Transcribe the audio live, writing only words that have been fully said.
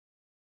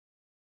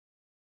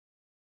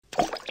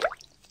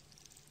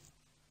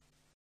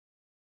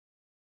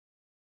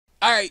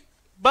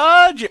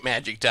Budget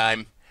magic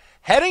time.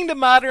 Heading to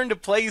Modern to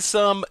play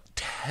some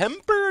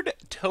Tempered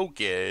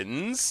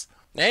Tokens.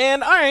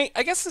 And alright,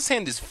 I guess this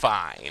hand is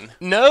fine.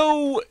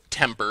 No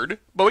Tempered,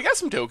 but we got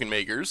some token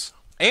makers.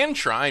 And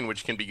Shrine,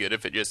 which can be good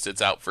if it just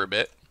sits out for a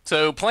bit.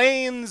 So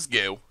Plains,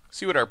 go.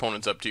 See what our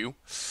opponent's up to.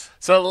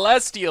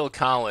 Celestial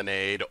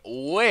Colonnade.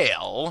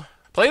 Well,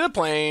 play the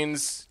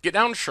Plains, get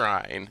down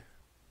Shrine,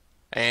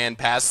 and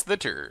pass the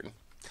turn.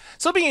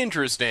 So it'll be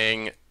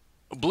interesting.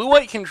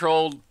 Blue-white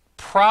controlled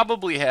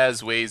probably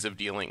has ways of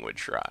dealing with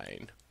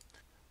Shrine.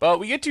 But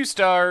we get to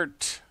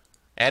start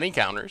adding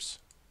counters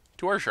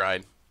to our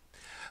Shrine.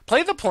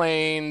 Play the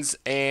Plains,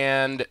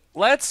 and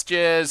let's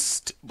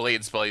just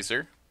Blade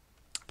Splicer.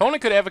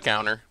 Opponent could have a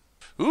counter.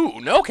 Ooh,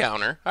 no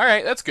counter.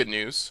 Alright, that's good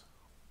news.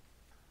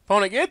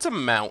 Opponent gets a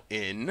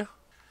Mountain,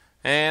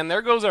 and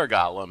there goes our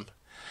Golem.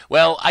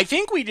 Well, I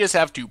think we just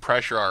have to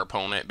pressure our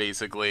opponent,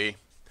 basically,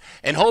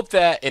 and hope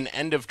that an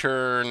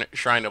end-of-turn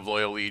Shrine of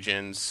Loyal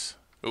Legions...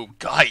 Oh,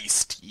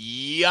 Geist!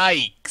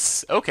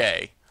 Yikes!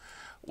 Okay.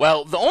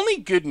 Well, the only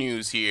good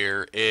news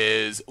here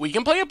is we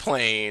can play a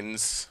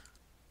Plains,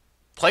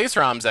 play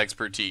Sram's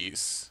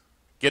Expertise,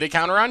 get a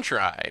counter on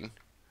Shrine,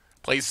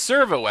 play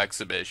Servo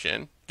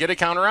Exhibition, get a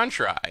counter on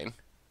Shrine,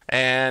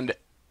 and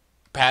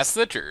pass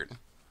the turn.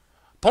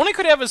 Opponent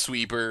could have a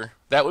Sweeper.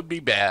 That would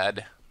be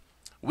bad.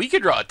 We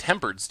could draw a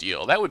Tempered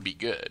Steel. That would be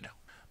good.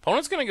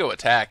 Opponent's going to go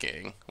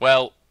attacking.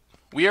 Well,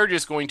 we are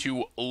just going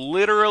to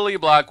literally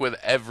block with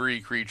every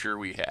creature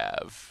we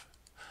have.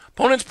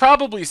 Opponent's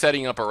probably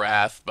setting up a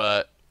Wrath,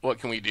 but what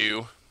can we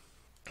do?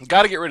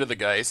 Got to get rid of the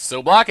Geist,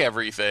 so block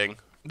everything.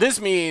 This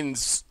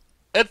means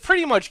it's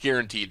pretty much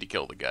guaranteed to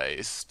kill the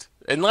Geist.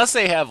 Unless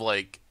they have,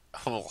 like,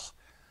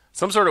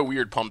 some sort of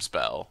weird pump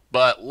spell.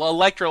 But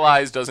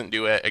Electrolyze doesn't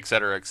do it,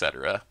 etc.,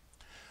 etc.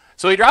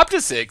 So he dropped to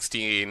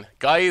 16.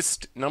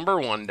 Geist, number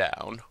 1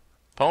 down.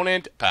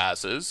 Opponent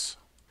passes.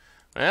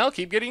 Well,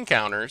 keep getting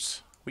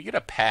counters. We get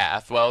a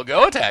Path. Well,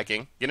 go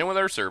attacking. Get in with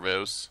our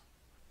servos.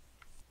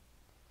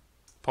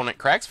 Opponent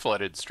cracks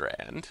Flooded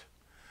Strand.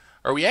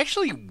 Are we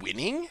actually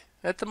winning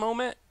at the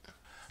moment?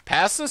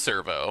 Pass the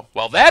servo.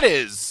 Well, that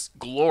is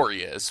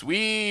glorious.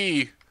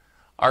 We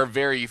are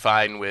very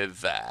fine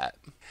with that.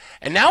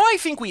 And now I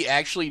think we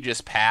actually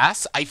just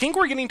pass. I think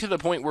we're getting to the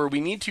point where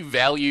we need to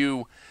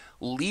value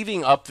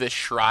leaving up the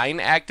Shrine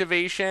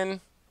activation.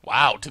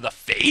 Wow, to the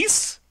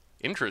face?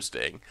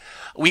 Interesting.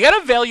 We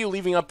gotta value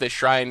leaving up the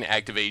Shrine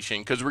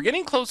activation because we're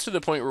getting close to the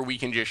point where we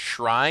can just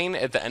Shrine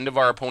at the end of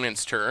our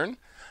opponent's turn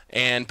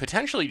and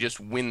potentially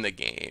just win the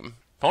game.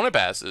 Opponent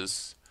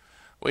passes.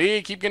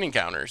 We keep getting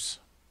counters.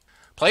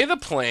 Play the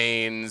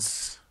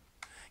Plains.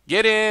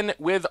 Get in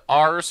with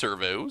our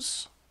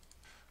servos.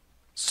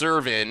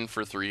 Serve in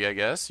for 3, I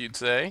guess you'd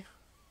say.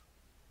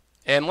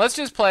 And let's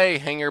just play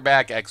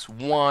Hangerback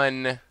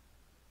X1.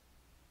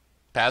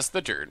 Pass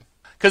the turn.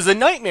 Because the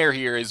nightmare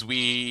here is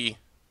we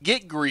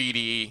get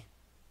greedy,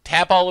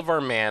 tap all of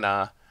our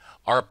mana,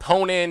 our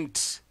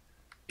opponent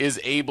is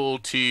able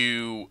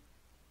to,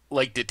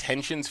 like,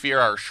 Detention Sphere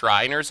our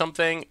Shrine or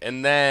something,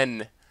 and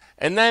then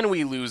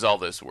we lose all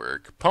this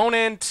work.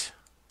 Opponent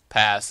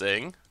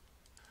passing.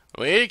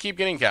 We keep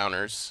getting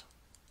counters.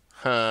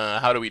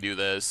 How do we do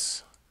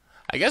this?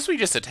 I guess we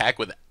just attack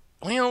with...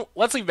 Well,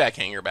 let's leave back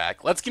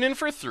Hangerback. Let's get in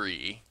for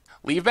 3.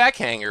 Leave back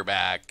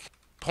Hangerback.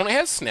 Opponent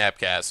has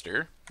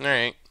Snapcaster.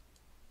 Alright.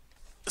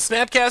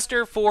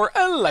 Snapcaster for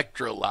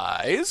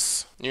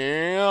Electrolyze.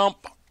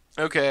 Yep.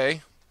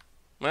 Okay.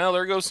 Well,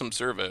 there goes some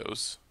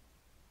servos.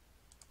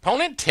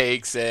 Opponent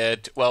takes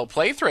it. Well,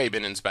 play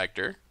Thraben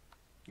Inspector.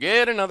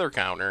 Get another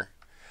counter.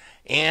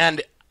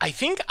 And I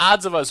think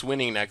odds of us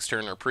winning next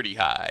turn are pretty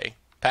high.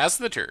 Pass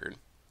the turn.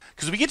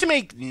 Because we get to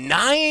make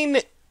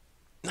 9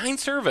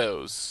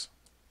 servos.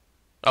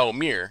 Oh,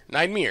 mirror.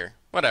 9 mirror.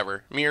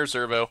 Whatever. Mirror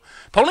servo.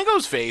 Opponent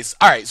goes face.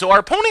 Alright, so our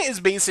opponent is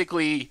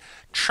basically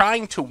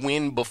trying to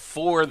win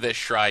before this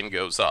Shrine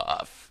goes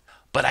off.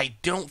 But I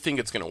don't think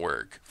it's going to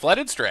work.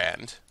 Flooded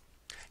Strand.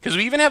 Because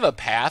we even have a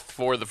Path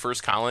for the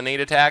first Colonnade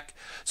attack.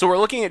 So we're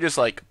looking at just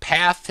like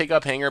Path, take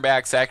up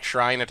Hangerback, sack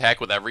Shrine, attack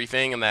with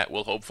everything, and that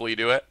will hopefully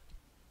do it.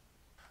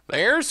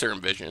 There's certain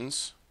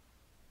visions.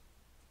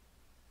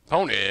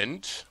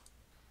 Opponent.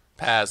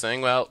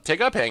 Passing. Well,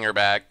 take up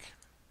Hangerback.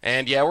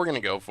 And yeah, we're going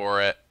to go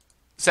for it.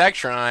 Sack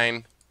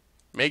Shrine.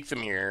 Make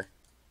them here.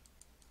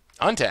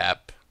 Untap.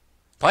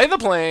 Play the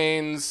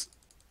Plains.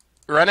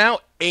 Run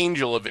out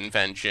Angel of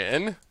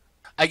Invention.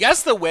 I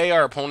guess the way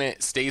our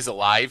opponent stays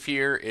alive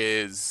here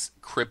is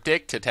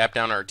Cryptic to tap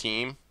down our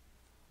team.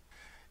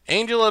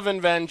 Angel of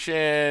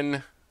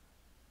Invention.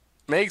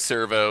 Make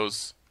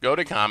servos. Go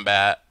to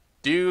combat.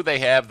 Do they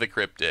have the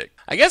Cryptic?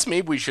 I guess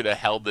maybe we should have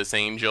held this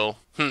Angel.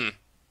 Well,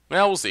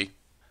 we'll see.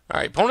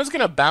 Alright, opponent's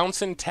going to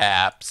bounce and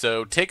tap.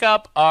 So take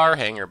up our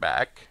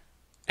Hangerback.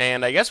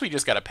 And I guess we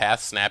just got a Path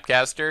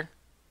Snapcaster.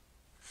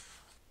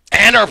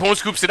 And our opponent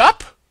scoops it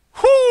up.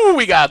 Whoo,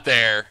 we got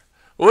there.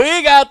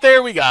 We got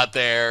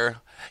there.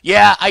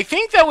 Yeah, I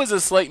think that was a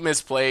slight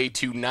misplay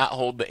to not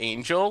hold the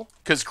Angel.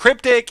 Because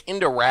Cryptic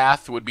into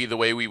Wrath would be the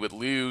way we would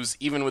lose,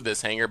 even with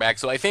this Hangerback.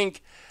 So I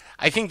think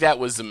I think that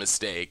was a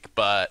mistake,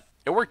 but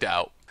it worked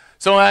out.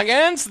 So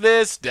against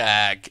this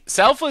deck,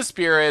 Selfless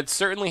Spirits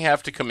certainly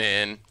have to come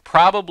in.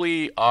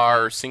 Probably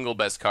our single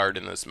best card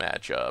in this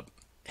matchup.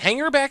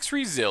 Hangerback's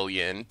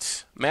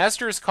Resilient.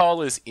 Master's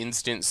Call is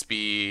instant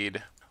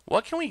speed.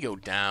 What can we go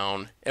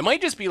down? It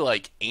might just be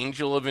like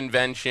Angel of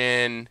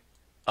Invention,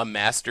 a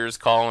Master's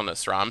Call, and a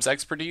Sram's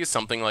Expertise,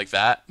 something like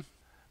that.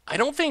 I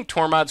don't think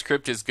Tormod's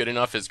Crypt is good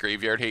enough as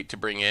Graveyard Hate to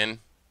bring in.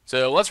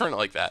 So let's run it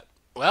like that.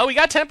 Well, we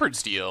got Tempered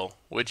Steel,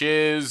 which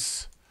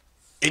is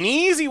an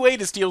easy way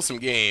to steal some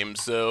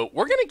games, so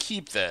we're going to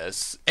keep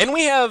this. And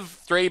we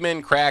have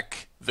Thraben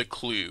crack the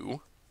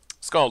clue.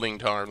 Scalding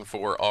Tarn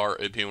for our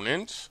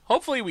opponent.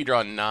 Hopefully we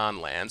draw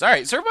non-lands.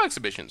 Alright, Servo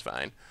Exhibition's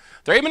fine.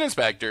 Thraben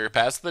Inspector,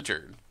 pass the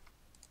turn.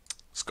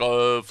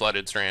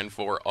 Flooded Strand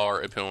for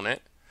our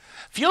opponent.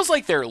 Feels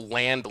like they're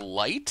land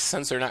light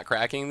since they're not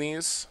cracking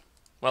these.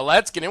 Well,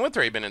 let's get in with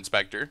Thraben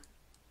Inspector.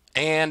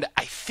 And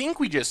I think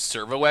we just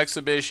Servo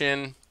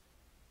Exhibition.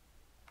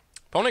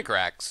 Opponent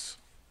cracks.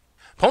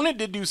 Opponent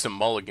did do some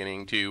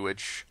mulliganing too,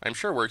 which I'm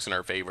sure works in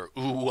our favor.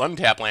 Ooh,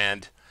 untap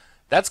land.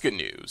 That's good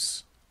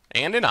news.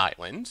 And an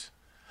island.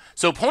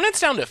 So opponent's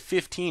down to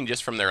 15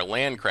 just from their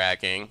land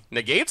cracking.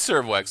 Negates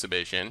Servo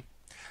Exhibition.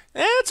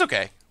 It's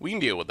okay. We can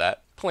deal with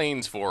that.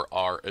 Plains for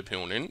our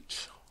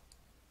opponent.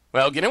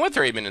 Well, get in with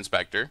Thraben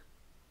Inspector.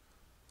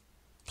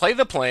 Play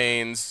the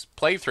Plains.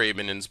 Play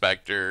Thraben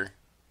Inspector.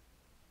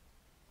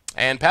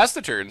 And pass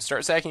the turn.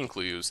 Start sacking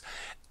clues.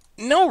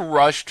 No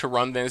rush to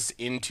run this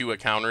into a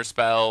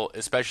counterspell,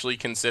 especially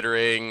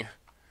considering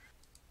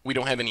we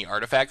don't have any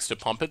artifacts to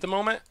pump at the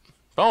moment.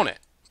 Opponent.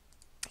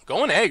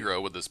 Going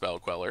aggro with the Spell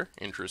Queller.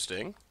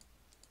 Interesting.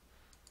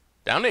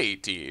 Down to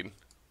 18.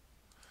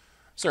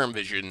 Serum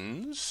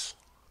Visions.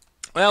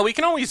 Well, we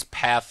can always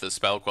path the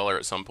Spell Queller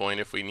at some point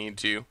if we need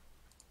to.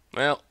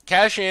 Well,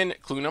 cash in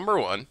clue number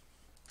 1.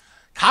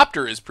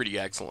 Copter is pretty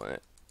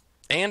excellent.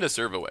 And a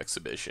Servo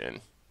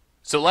Exhibition.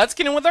 So let's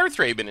get in with our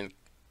Thraben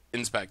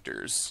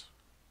Inspectors.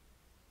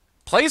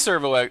 Play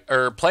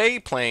play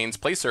Plains,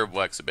 play Servo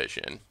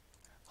Exhibition.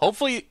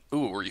 Hopefully,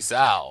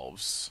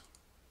 resolves.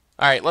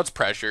 Alright, let's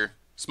pressure.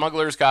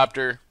 Smuggler's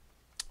Copter.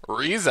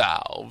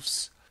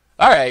 Resolves.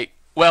 Alright,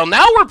 well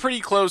now we're pretty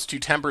close to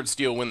Tempered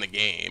Steel win the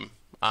game,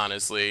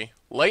 honestly.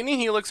 Lightning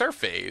Helix our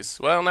phase.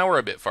 Well, now we're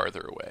a bit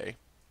farther away.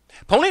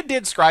 Opponent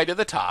did scry to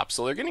the top,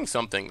 so they're getting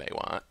something they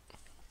want.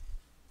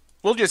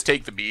 We'll just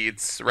take the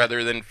beats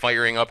rather than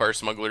firing up our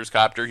Smuggler's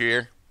Copter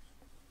here.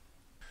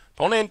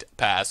 Opponent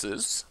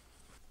passes.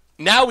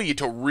 Now we get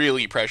to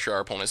really pressure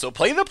our opponent. So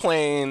play the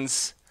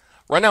Plains,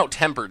 run out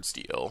Tempered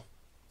Steel,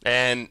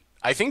 and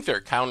I think they're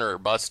counter or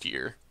bust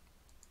here.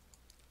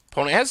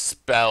 Opponent has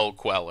Spell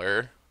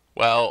Queller.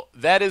 Well,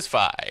 that is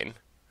fine.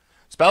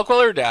 Spell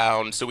Queller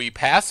down, so we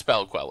pass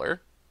Spell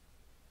Queller.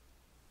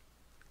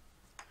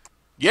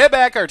 Get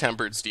back our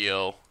Tempered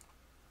Steel.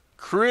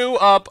 Crew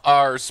up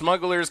our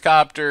Smuggler's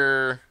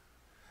Copter.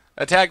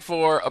 Attack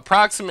for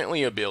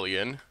approximately 1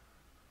 billion.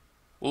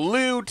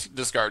 Loot,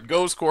 discard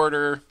Ghost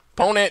Quarter.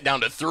 Opponent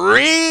down to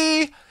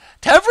 3.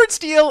 Tempered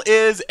Steel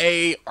is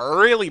a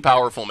really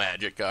powerful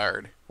Magic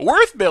card.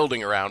 Worth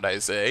building around, I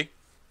say.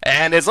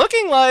 And it's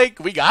looking like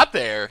we got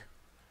there.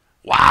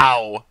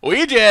 Wow.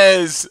 We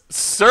just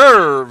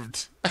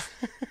served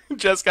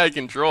Jeskai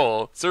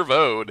Control.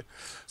 Servoed.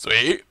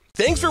 Sweet.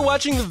 Thanks for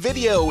watching the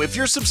video. If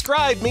you're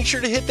subscribed, make sure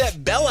to hit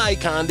that bell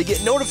icon to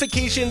get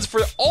notifications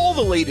for all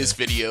the latest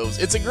videos.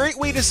 It's a great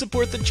way to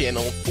support the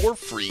channel for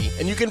free,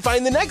 and you can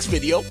find the next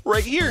video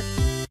right here.